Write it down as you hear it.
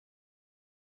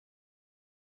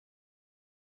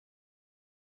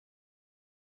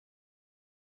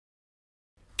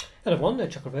Hello everyone,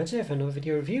 Roberto here for another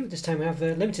video review. This time we have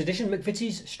the limited edition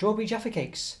McVitie's Strawberry Jaffa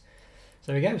Cakes.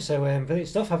 So there we go, so brilliant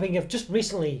stuff. I think I've just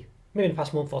recently, maybe in the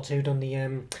past month or two, done the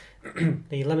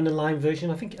the lemon and lime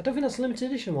version. I don't think that's a limited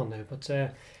edition one though, but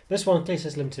this one clearly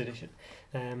says limited edition.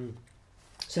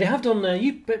 So they have done,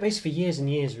 basically for years and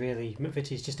years really,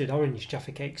 McVitie's just did orange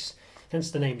Jaffa Cakes,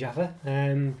 hence the name Jaffa.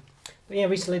 But yeah,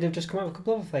 recently they've just come out with a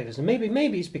couple of other flavours, and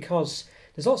maybe it's because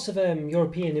there's lots of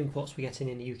European imports we're getting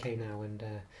in the UK now, and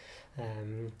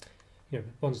you know,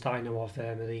 ones that I know of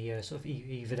are the sort of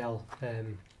Vidal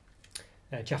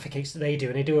Jaffa Cakes that they do,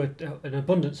 and they do an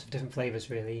abundance of different flavours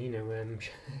really. You know,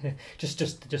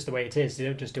 just the way it is. They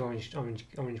don't just do orange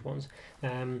ones.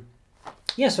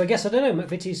 Yeah, so I guess I don't know.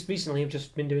 McVitie's recently have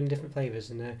just been doing different flavours,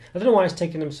 and I don't know why it's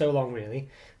taken them so long really.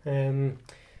 You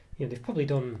know, they've probably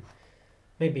done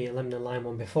maybe a lemon and lime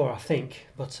one before, I think,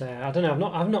 but I don't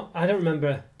know. I don't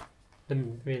remember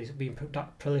them really being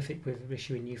that prolific with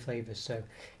issuing new flavours. So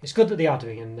it's good that they are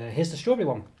doing. And here's the strawberry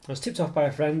one. I was tipped off by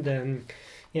a friend,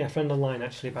 yeah, a friend online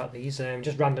actually about these.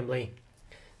 Just randomly,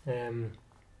 you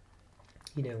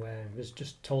know, was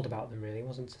just told about them really.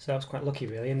 Wasn't so I was quite lucky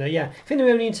really. And yeah, I think they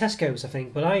were only in Tesco's, I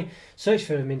think, but I searched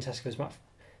for them in Tesco's about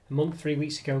a month, 3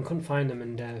 weeks ago, and couldn't find them.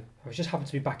 And I was just happened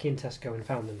to be back in Tesco and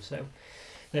found them. So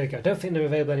there we go. Don't think they're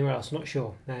available anywhere else. Not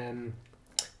sure, for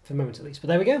the moment at least. But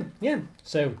there we go. Yeah.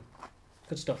 So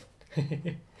good stuff.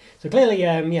 So clearly,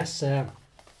 yes. Yeah,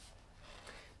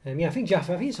 I think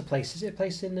Jaffa. I think it's a place. Is it a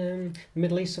place in the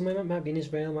Middle East somewhere? It might be in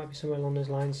Israel. Might be somewhere along those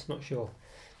lines. Not sure.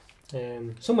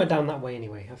 Somewhere down that way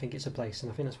anyway. I think it's a place,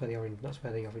 and I think that's where the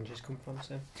oranges come from.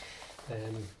 So,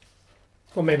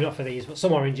 well, maybe not for these, but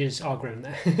some oranges are grown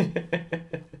there.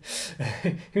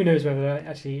 Who knows whether there are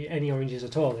actually any oranges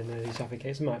at all in these Jaffa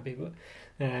Cakes? There might be, but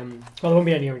well, there won't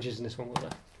be any oranges in this one, will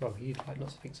there? Well, you'd like not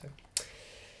to think so.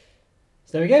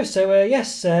 So there we go. So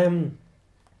yes,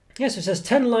 yes. It says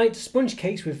 10 light sponge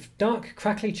cakes with dark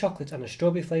crackly chocolate and a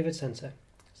strawberry flavoured centre.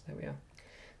 So there we are.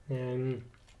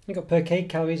 You've got per cake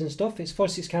calories and stuff. It's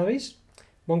 46 calories,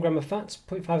 1 gram of fat,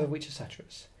 0.5 of which are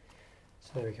saturates.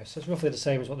 So there we go. So it's roughly the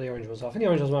same as what the orange ones are. I think the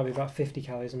orange ones might be about 50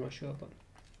 calories. I'm not sure, but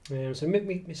so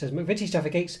it says McVitie's Jaffa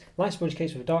Cakes, light sponge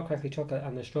cakes with a dark crackly chocolate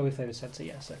and a strawberry flavoured centre.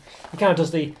 Yeah, so it kind of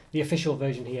does the official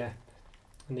version here,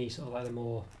 and the sort of like the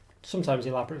more sometimes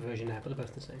elaborate version there, but they're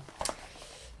both the same.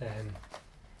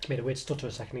 Made a weird stutter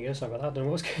a second ago. Sorry about that. I don't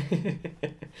know what's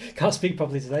can't speak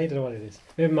properly today. Don't know what it is.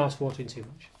 Maybe mouth watering too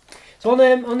much. So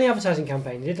on the advertising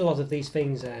campaign, they did a lot of these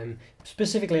things,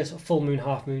 specifically a sort of full moon,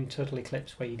 half moon, total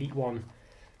eclipse, where you'd eat one,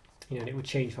 you know, and it would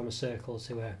change from a circle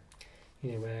to a,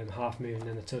 you know, half moon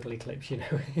and a total eclipse. You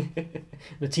know,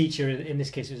 the teacher in this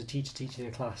case it was a teacher teaching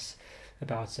a class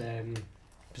about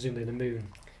presumably the moon,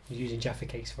 using Jaffa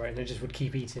Cakes for it, and they just would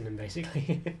keep eating them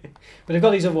basically. But they've got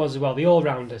these other ones as well, the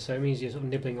all-rounder, so it means you're sort of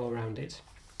nibbling all around it.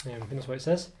 I think that's what it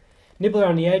says. Nibble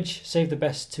around the edge, save the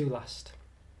best to last.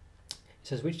 It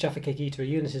says, which Jaffa Cake eater are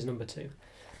you? And this is number 2.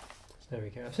 So there we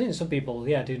go. I've seen some people,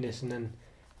 yeah, doing this and then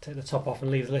take the top off and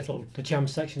leave the jam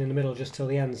section in the middle just till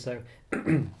the end, so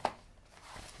there's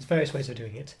various ways of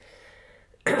doing it.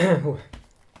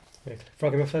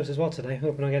 Frog in my throat as well today,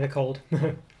 hoping I get a cold.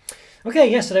 Okay,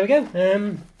 yes, so there we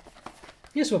go.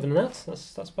 Yes, other than that,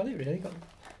 that's about it really. Got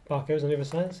barcodes on the other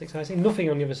side, that's exciting. Nothing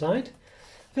on the other side.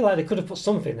 I feel like they could have put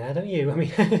something there, don't you? I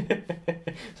mean,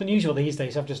 it's unusual these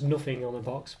days to have just nothing on a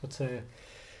box, but there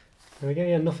we go,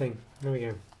 yeah, nothing. There we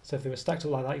go. So if they were stacked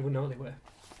up like that, you wouldn't know what they were.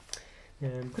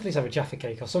 Could at least have a Jaffa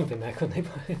Cake or something there, couldn't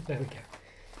they? There we go.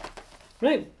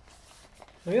 Right,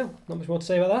 there we go. Not much more to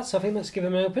say about that, so I think let's give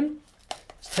them an open.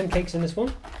 There's 10 cakes in this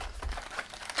one.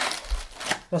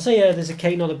 I'll say there's a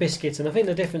cake, not a biscuit, and I think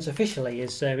the difference officially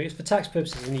is it's for tax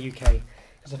purposes in the UK,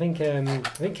 because I think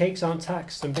cakes aren't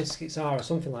taxed and biscuits are, or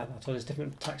something like that, or there's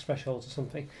different tax thresholds or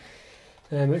something.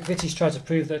 McVitie's tried to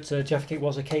prove that Jaffa Cake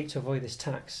was a cake to avoid this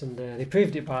tax, and they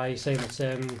proved it by saying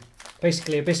that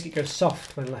basically a biscuit goes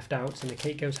soft when left out and the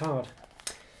cake goes hard.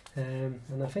 And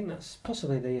I think that's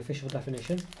possibly the official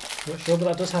definition. I'm not sure, but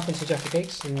that does happen to Jaffa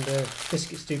Cakes, and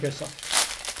biscuits do go soft.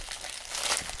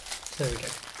 So there we go.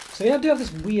 So yeah, I do have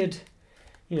this weird,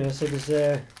 you know, so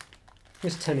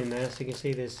there's 10 in there, so you can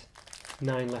see there's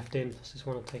 9 left in, plus this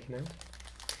one I've taken out.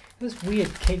 This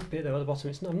weird cake bit though at the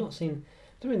bottom, I'm not seeing,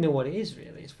 I don't really know what it is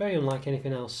really. It's very unlike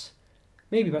anything else.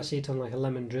 Maybe you might see it on like a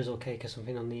lemon drizzle cake or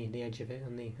something on the edge of it,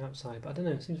 on the outside, but I don't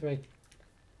know, it seems very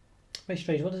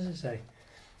strange. What does it say?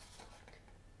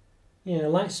 Yeah,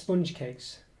 light sponge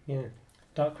cakes. Yeah,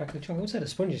 dark crackly chocolate. I would say the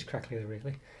sponge is cracklier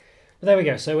really. But there we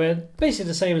go, so basically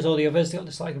the same as all the others. They've got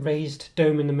this like raised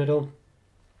dome in the middle,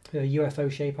 a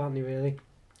UFO shape, aren't they really?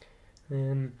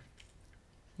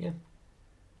 Yeah.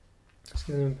 let's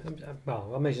give them,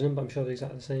 well, I'll measure them, but I'm sure they're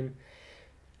exactly the same.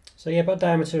 So yeah, about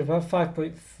diameter of about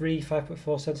 5.3,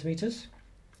 5.4 centimetres.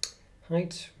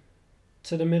 Height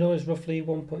to the middle is roughly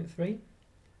 1.3.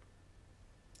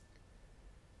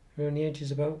 Around the edge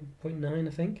is about 0.9,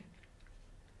 I think.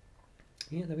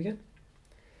 Yeah, there we go.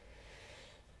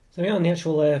 So yeah, on the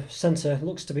actual centre,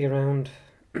 looks to be around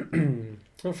 3.5,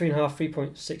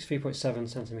 3.6, 3.7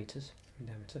 centimetres in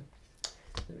diameter.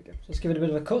 There we go. So let's give it a bit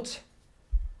of a cut.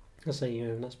 I'll say,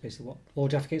 that's basically what all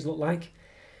Jaffa Cakes look like.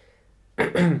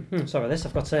 Sorry about this,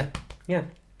 I've got yeah,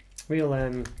 real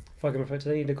fog in my throat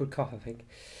today. I need a good cough, I think.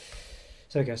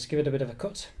 So there we go, let's give it a bit of a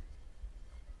cut.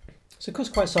 So it cuts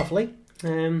quite softly.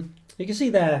 You can see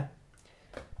there,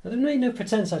 I've made no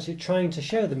pretense actually trying to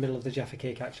show the middle of the Jaffa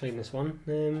Cake actually in this one.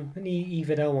 Any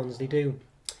Evidel ones, they do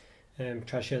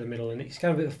try to show the middle, and it's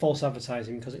kind of a bit of false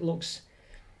advertising because it looks,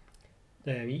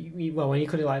 well, when you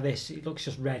cut it like this, it looks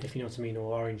just red, if you know what I mean,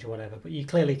 or orange or whatever, but you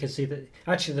clearly can see that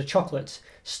actually the chocolate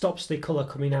stops the colour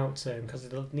coming out because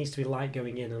it needs to be light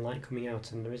going in and light coming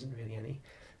out, and there isn't really any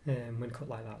when cut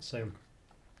like that. So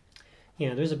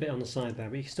yeah, there is a bit on the side there,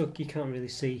 but you can't really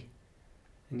see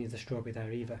any of the strawberry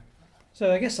there either.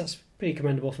 So I guess that's pretty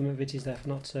commendable from McVitie's there for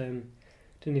not doing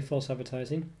any false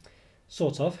advertising,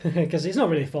 sort of, because it's not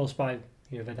really false by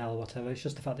Vidal or whatever. It's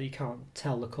just the fact that you can't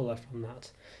tell the colour from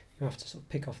that. You have to sort of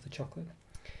pick off the chocolate.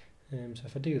 So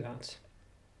if I do that,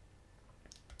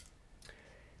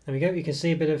 there we go. You can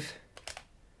see a bit of.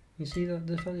 You see that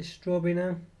the fact it's strawberry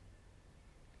now.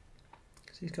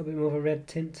 See, it's got a bit more of a red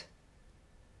tint.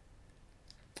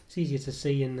 It's easier to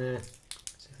see in the.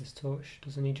 If this torch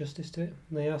does any justice to it.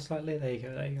 They are slightly. There you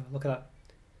go. There you go. Look at that.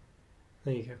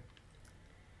 There you go.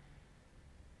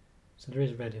 So there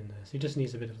is red in there. So it just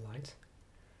needs a bit of light.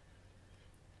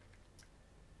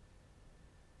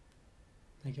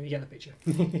 There you go. You get the picture.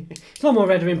 It's a lot more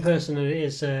redder in person than it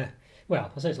is. Well,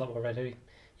 I'll say it's a lot more redder. You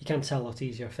can tell a lot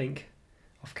easier, I think,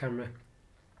 off camera.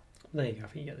 There you go. I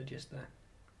think you get the gist there.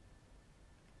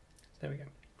 There we go.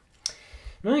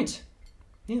 Right.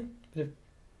 Yeah. Bit of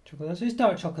chocolate. So it's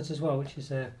dark chocolate as well, which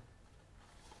is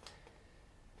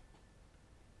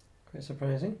quite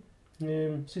surprising.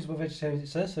 Suitable vegetarians, it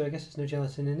says, so I guess there's no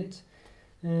gelatin in it.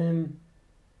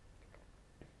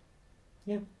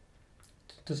 Yeah,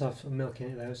 it does have some milk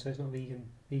in it though, so it's not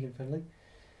vegan friendly.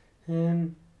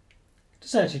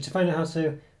 Just actually to find out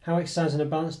how exercise and a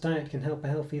balanced diet can help a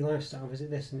healthy lifestyle,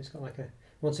 visit this, and it's got like a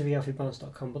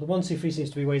 123healthybalance.com. But the 123 seems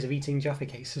to be ways of eating Jaffa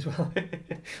Cakes as well.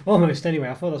 Almost anyway.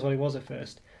 I thought that's what it was at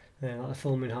first, like the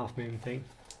full moon, half moon thing.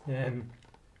 I'm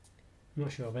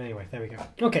not sure, but anyway, there we go.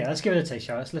 Okay, let's give it a taste,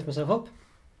 shall we? Let's lift myself up.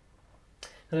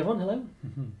 Hello everyone, hello.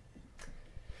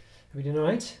 Are we doing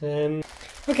alright?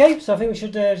 Okay, so I think we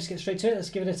should just get straight to it. Let's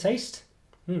give it a taste.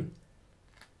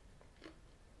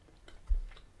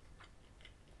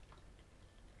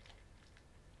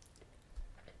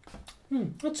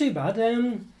 Not too bad.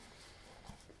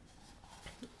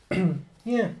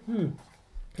 Yeah,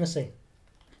 let's see.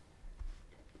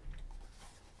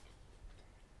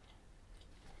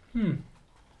 I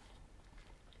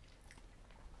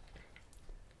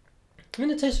mean,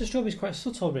 the taste of strawberry is quite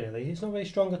subtle, really. It's not very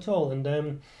strong at all, and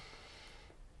I'm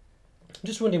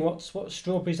just wondering what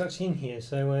strawberry is actually in here.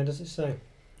 So, does it say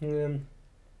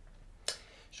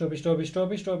strawberry, strawberry,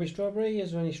 strawberry, strawberry, strawberry?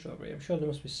 Is there any strawberry? I'm sure there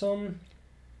must be some.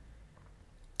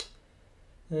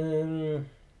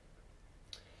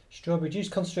 Strawberry juice,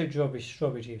 concentrated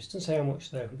strawberry juice. Doesn't say how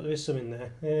much though, but there is some in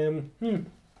there.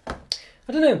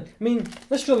 I don't know. I mean,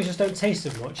 the strawberries just don't taste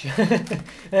as much.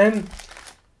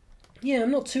 Yeah,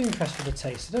 I'm not too impressed with the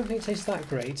taste. I don't think it tastes that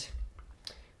great.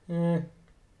 Basically,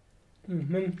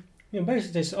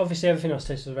 obviously everything else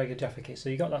tastes as a regular Jaffa Cake, so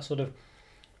you got that sort of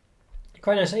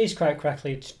quite nice. It is quite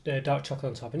crackly, dark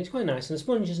chocolate on top, and it's quite nice. And the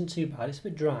sponge isn't too bad. It's a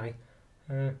bit dry.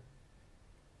 Has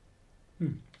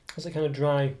that kind of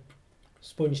dry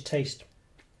sponge taste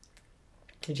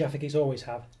the Jaffa Cakes always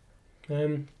have.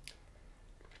 But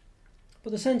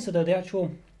the centre though, the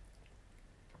actual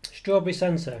strawberry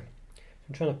centre,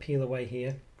 I'm trying to peel away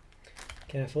here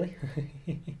carefully.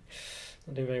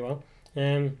 Not doing very well.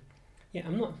 Yeah,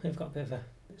 I've got a bit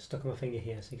stuck on my finger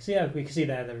here, so you can see we can see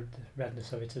there the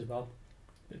redness of it as well.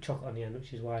 A bit of chocolate on the end,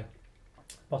 which is why the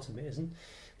bottom bit isn't.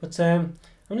 But I'm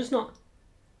just not.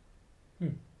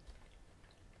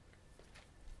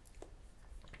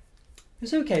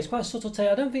 It's okay. It's quite a subtle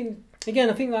taste. I don't think.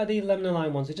 Again, I think like the lemon and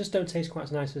lime ones, they just don't taste quite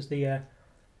as nice as the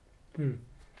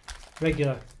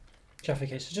regular Jaffa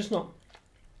Cakes. It's just not.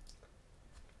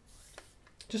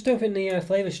 Just don't think the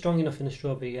flavour is strong enough in the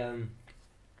strawberry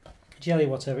jelly,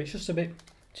 whatever. It's just a bit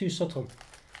too subtle.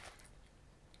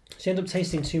 So you end up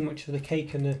tasting too much of the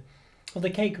cake and of the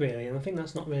cake really, and I think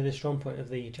that's not really the strong point of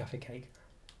the Jaffa Cake.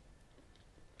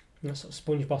 That sort of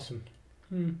sponge bottom.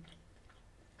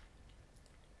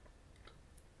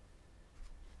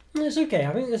 It's okay.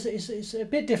 I think it's a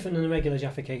bit different than the regular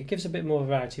Jaffa Cake. It gives a bit more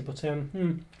variety, but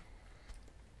it's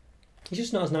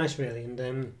just not as nice really. And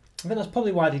I think that's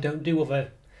probably why they don't do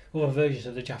other versions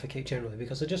of the Jaffa Cake generally,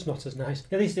 because they're just not as nice.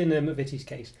 At least in McVitie's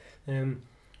case. I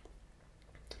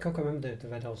can't remember the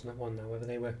red holes in that one now, whether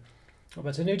they were.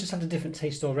 But they just had a different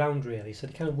taste all round really, so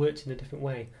they kind of worked in a different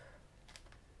way.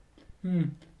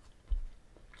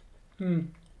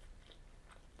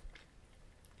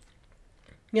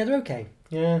 Yeah, they're okay.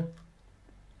 Yeah.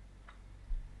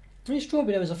 I mean,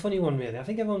 strawberry was a funny one, really. I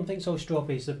think everyone thinks, oh,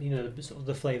 strawberries, the sort of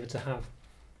the flavour to have,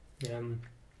 and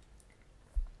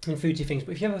fruity things.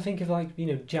 But if you ever think of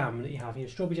jam that you have,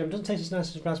 strawberry jam doesn't taste as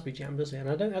nice as raspberry jam, does it? And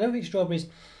I don't think strawberries.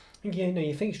 I think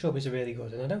you think strawberries are really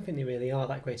good, and I don't think they really are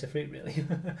that great a fruit, really.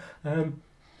 I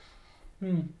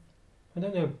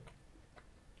don't know.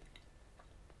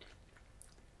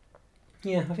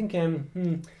 Yeah, I think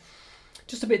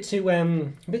just a bit too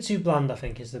bland. I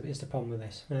think is the problem with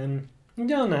this. They're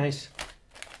nice.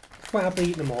 Quite happily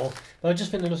eating them all, but I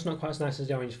just think they're just not quite as nice as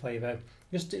the orange flavour.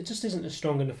 It just isn't as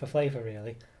strong enough for flavour,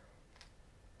 really.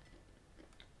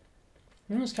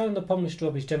 And that's kind of the problem with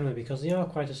strawberries generally, because they are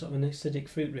quite a sort of an acidic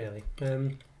fruit, really.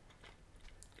 And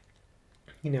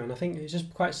I think it's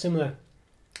just quite similar.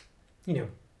 I don't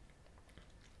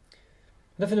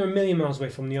think they're a million miles away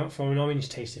from an orange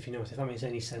taste, if that makes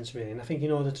any sense, really. And I think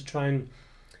in order to try and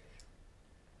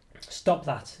stop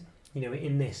that,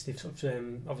 in this, they've sort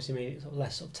of obviously made it sort of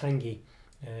less sort of tangy.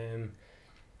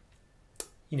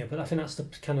 But I think that's the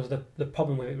kind of the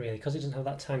problem with it, really, because it doesn't have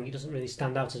that tang. It doesn't really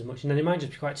stand out as much, and then it might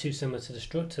just be quite too similar to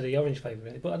the orange flavour,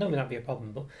 really. But I don't think that'd be a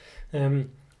problem. But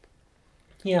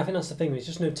yeah, I think that's the thing. There's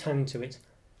just no tang to it.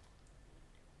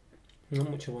 Not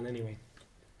much of one, anyway.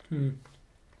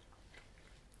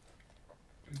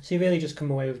 So you really just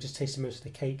come away with just tasting most of the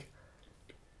cake,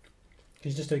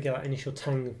 because you just don't get that initial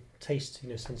tang taste,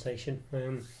 sensation.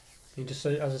 You just,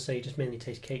 as I say, you just mainly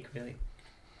taste cake, really.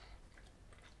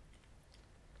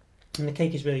 And the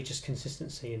cake is really just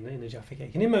consistency in the Jaffa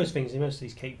Cake, and in most of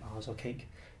these cake bars or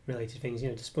cake-related things,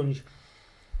 the sponge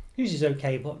usually is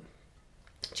okay, but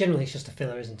generally it's just a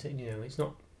filler, isn't it? It's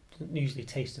not doesn't usually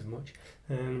taste as much.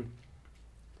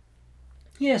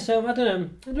 Yeah, so I don't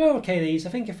know. They're okay. These, I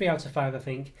think, a 3 out of 5. I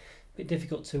think a bit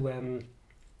difficult to,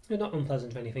 they're not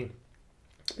unpleasant or anything.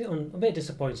 A bit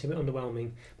disappointing, a bit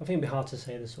underwhelming. But I think it'd be hard to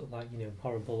say they're sort of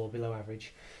horrible or below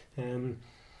average. But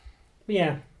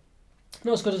yeah,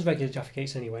 not as good as regular Jaffa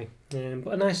Cakes anyway.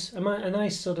 But a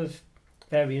nice sort of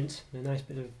variant, a nice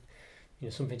bit of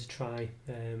something to try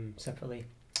separately.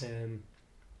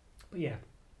 But yeah,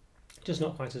 just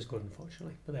not quite as good,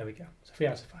 unfortunately. But there we go. So 3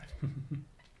 out of 5.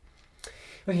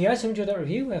 Okay guys, so enjoyed that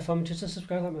review. Remember to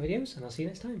subscribe, like my videos, and I'll see you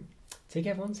next time. Take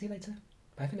care everyone, see you later.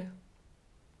 Bye for now.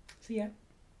 See ya.